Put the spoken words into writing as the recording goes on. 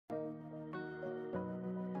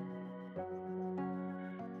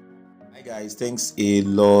Hi guys, thanks a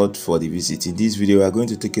lot for the visit. In this video we are going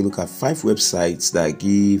to take a look at 5 websites that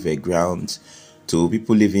give a grant to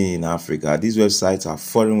people living in Africa. These websites are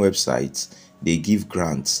foreign websites. They give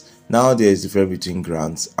grants. Now there's a difference between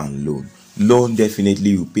grants and loan. Loan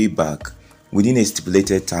definitely you pay back within a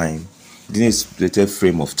stipulated time, within a stipulated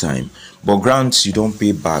frame of time, but grants you don't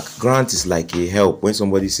pay back. Grant is like a help. When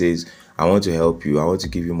somebody says, I want to help you, I want to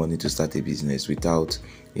give you money to start a business without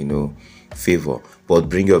favor, but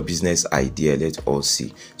bring your business idea, let us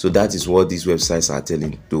see. So that is what these websites are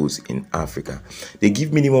telling those in Africa. They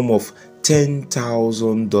give minimum of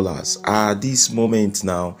 $10,000. At this moment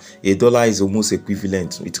now, a dollar is almost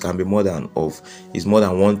equivalent, it can be more than it's more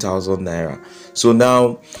than 1,000 naira. So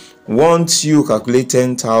now once you calculate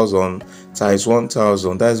 10,000 times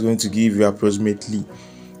 1,000, that's going to give you approximately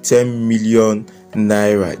 10 million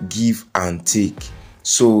naira, give and take.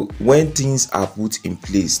 So when things are put in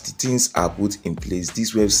place, these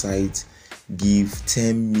websites give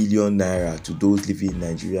 10 million naira to those living in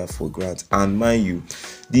Nigeria for grants. And mind you,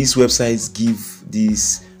 these websites give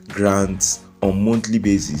these grants on monthly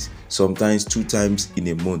basis, sometimes 2 times in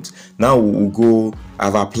a month. Now we'll go.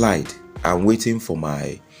 I've applied. I'm waiting for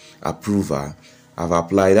my approval. I've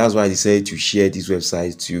applied. That's why I decided to share this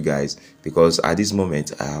website to you guys, because at this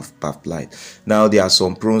moment I have applied. Now there are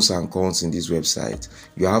some pros and cons in this website.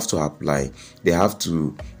 You have to apply. They have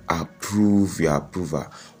to approve your approval.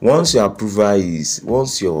 Once your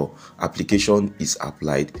application is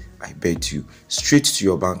applied, I bet you straight to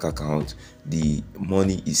your bank account the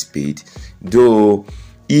money is paid. Though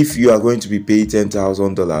if you are going to be paid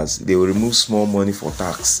 $10,000, they will remove small money for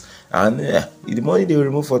tax. And the money they will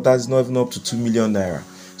remove for tax is not even up to 2 million naira.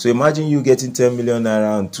 So imagine you getting 10 million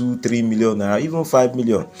naira and 2-3 million naira, even 5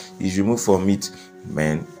 million is removed from it.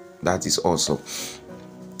 Man, that is awesome.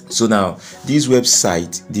 So now this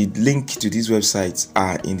website, the link to these websites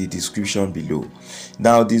are in the description below.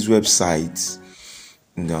 Now these websites,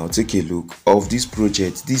 now take a look of this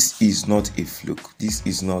project. This is not a fluke. This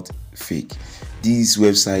is not fake. These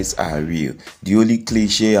websites are real. The only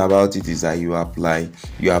cliche about it is that you apply,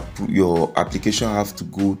 your application have to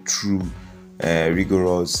go through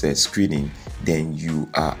rigorous screening, then you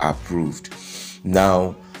are approved.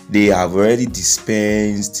 Now they have already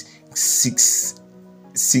dispensed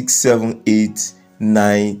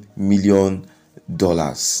 $9 million.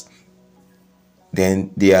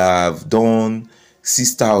 Then they have done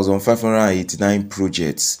 6,589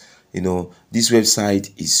 projects. This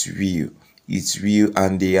website is real. It's real,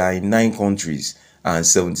 and they are in 9 countries and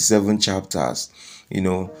 77 chapters.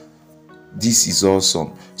 This is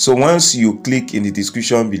awesome. So once you click in the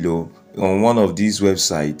description below on one of these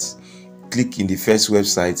websites, click in the first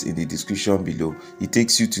website in the description below, it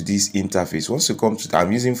takes you to this interface. Once you come to,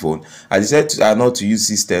 I'm using phone. I decided not to use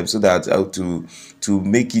system so that to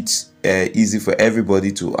make it easy for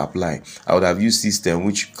everybody to apply. I would have used system,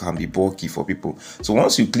 which can be bulky for people. So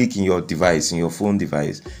once you click in your device, in your phone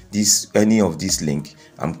device, any of this link,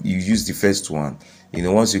 you use the first one.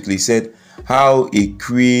 Once you click, said have a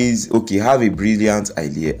brilliant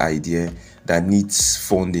idea that needs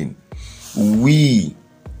funding. We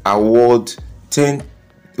award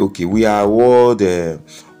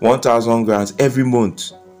 1,000 grants every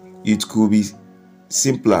month. It could be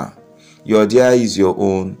simpler. Your idea is your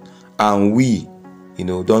own, and we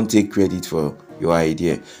don't take credit for your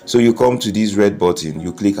idea. So you come to this red button,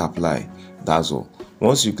 you click apply. That's all.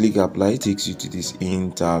 Once you click apply, it takes you to this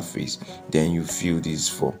interface. Then you fill this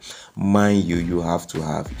form. Mind you, you have to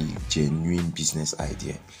have a genuine business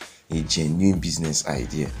idea.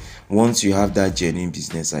 Once you have that genuine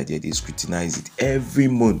business idea, they scrutinize it every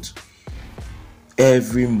month.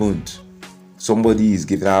 Somebody is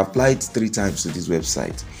given. I applied 3 times to this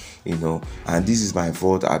website, and this is my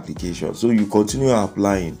 4th application. So you continue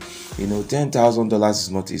applying. $10,000 is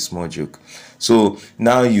not a small joke. So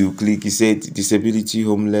now you click, it said disability,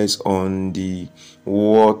 homeless, on the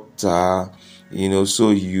water.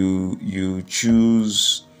 So you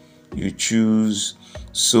choose.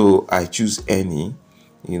 So I choose any.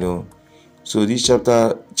 So this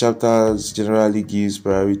chapters generally gives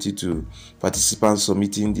priority to participants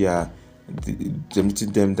submitting them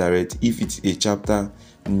direct if it's a chapter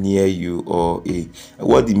near you, or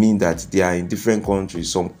what they mean that they are in different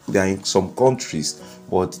countries. They are in some countries,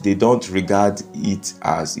 but they don't regard it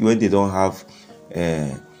as, when they don't have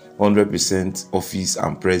 100% office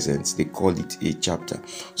and presence, they call it a chapter.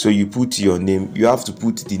 So you put your name. You have to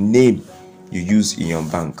put the name you use in your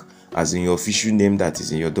bank, as in your official name that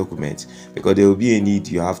is in your document, because there will be a need.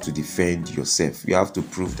 You have to defend yourself. You have to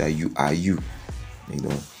prove that you are you.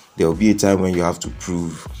 There will be a time when you have to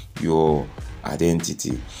prove your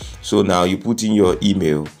identity. So now you put in your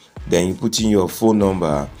email then you put in your phone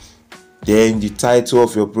number, then the title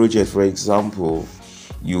of your project. For example,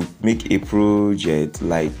 you make a project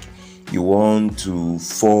like you want to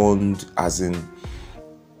fund, as in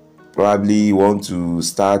probably you want to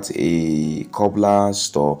start a cobbler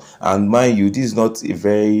store, and mind you, this is not a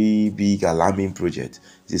very big alarming project.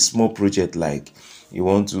 It's a small project, like you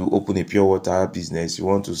want to open a pure water business, you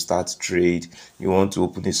want to start trade, you want to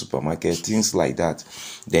open a supermarket, things like that.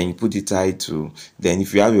 Then you put the title. Then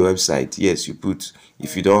if you have a website, yes, you put.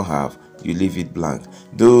 If you don't have, you leave it blank.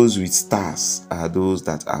 Those with stars are those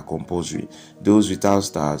that are compulsory. Those without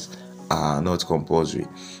stars are not compulsory.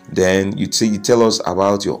 Then you tell us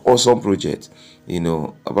about your awesome project.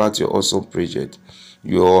 About your awesome project.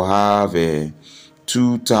 You'll have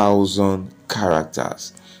 2,000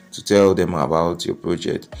 characters to tell them about your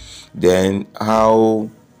project. Then how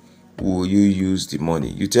will you use the money?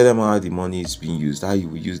 You tell them how the money is being used, how you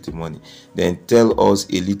will use the money. Then tell us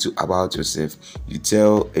a little about yourself. You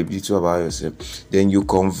tell a little about yourself. Then you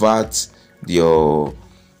convert your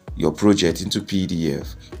project into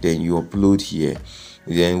PDF. Then you upload here.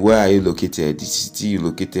 Then where are you located? The city you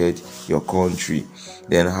located, your country.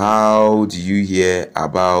 Then how do you hear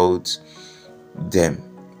about them?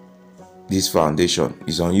 This foundation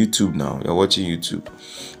is on YouTube now. You're watching YouTube.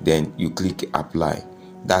 Then you click apply.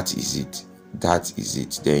 That is it.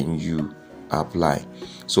 Then you apply.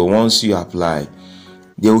 So once you apply,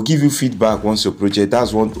 they will give you feedback once your project.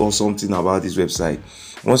 That's one or something about this website.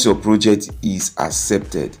 Once your project is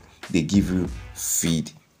accepted, they give you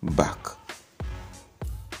feedback.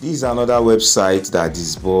 This is another website that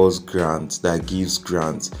disburses grants, that gives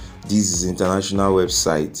grants. This is international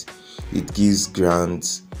website. It gives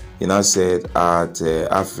grants. And I said at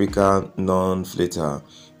Africa Non-Flatter,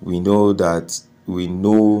 we know that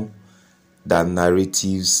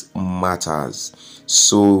narratives matters.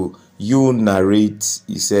 So you narrate,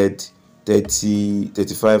 he said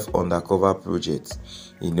 35 undercover projects.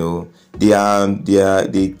 They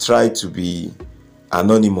try to be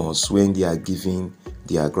anonymous when they are giving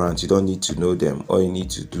their grant. You don't need to know them. All you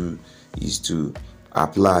need to do is to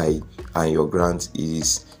apply and your grant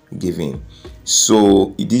is given.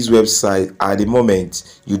 So this website, at the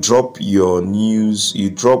moment you drop your news, you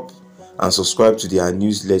drop and subscribe to their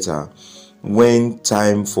newsletter. When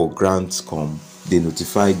time for grants come, they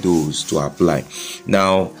notify those to apply.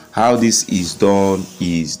 Now, how this is done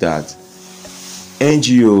is that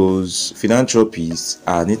NGOs, philanthropists,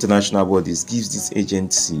 and international bodies gives this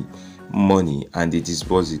agency money and they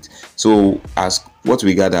disburse it. So as what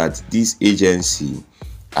we gathered, this agency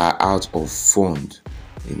are out of fund,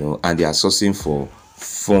 and they are sourcing for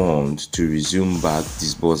fund to resume back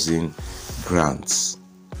disbursing grants.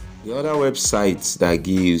 The other website that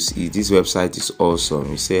gives, this website is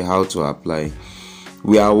awesome. You say how to apply.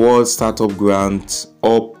 We award startup grants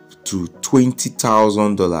up to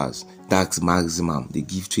 $20,000. That's maximum. They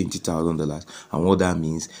give $20,000, and what that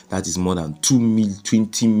means, that is more than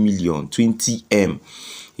 20 million, 20 M.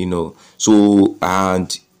 So,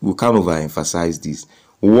 and we can't overemphasize this.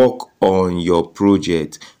 Work on your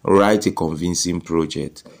project. Write a convincing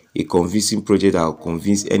project. A convincing project that will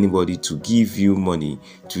convince anybody to give you money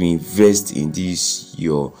to invest in this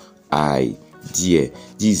your idea.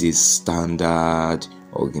 This is a standard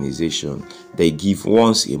organization. They give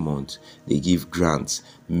once a month. They give grants,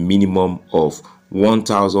 minimum of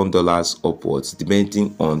 $1,000 upwards,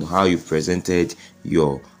 depending on how you presented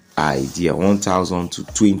your idea. $1,000 to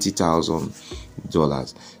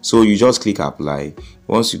 $20,000. So you just click apply.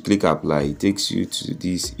 Once you click apply, it takes you to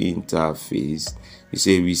this interface. You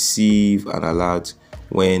say receive an alert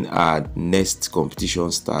when our next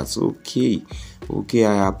competition starts. Okay,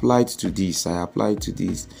 I applied to this,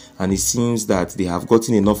 and it seems that they have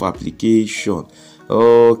gotten enough application.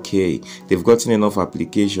 Okay, they've gotten enough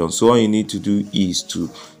application. So all you need to do is to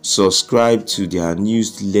subscribe to their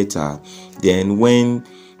newsletter. Then when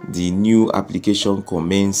the new application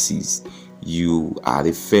commences, you are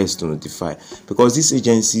the first to notify, because these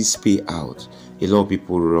agencies pay out. A lot of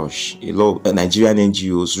people rush, a lot of Nigerian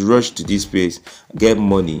NGOs rush to this place, get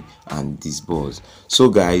money and disburse. So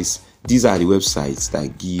guys, these are the websites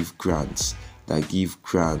that give grants, not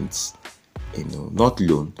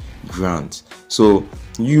loan, grant. So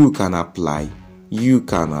you can apply,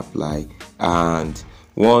 and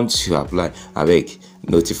once you apply, abeg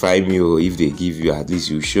notify me, or if they give you, at least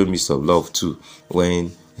you show me some love too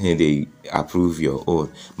when they approve your own.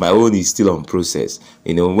 My own is still on process.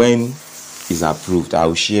 When is approved, I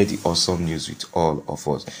will share the awesome news with all of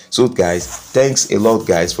us. So guys, thanks a lot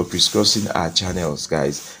guys for crisscrossing our channels.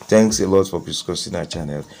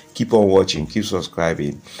 Keep on watching, keep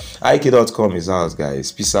subscribing. IK.com is out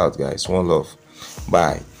guys. Peace out guys. One love.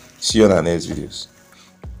 Bye. See you on our next videos.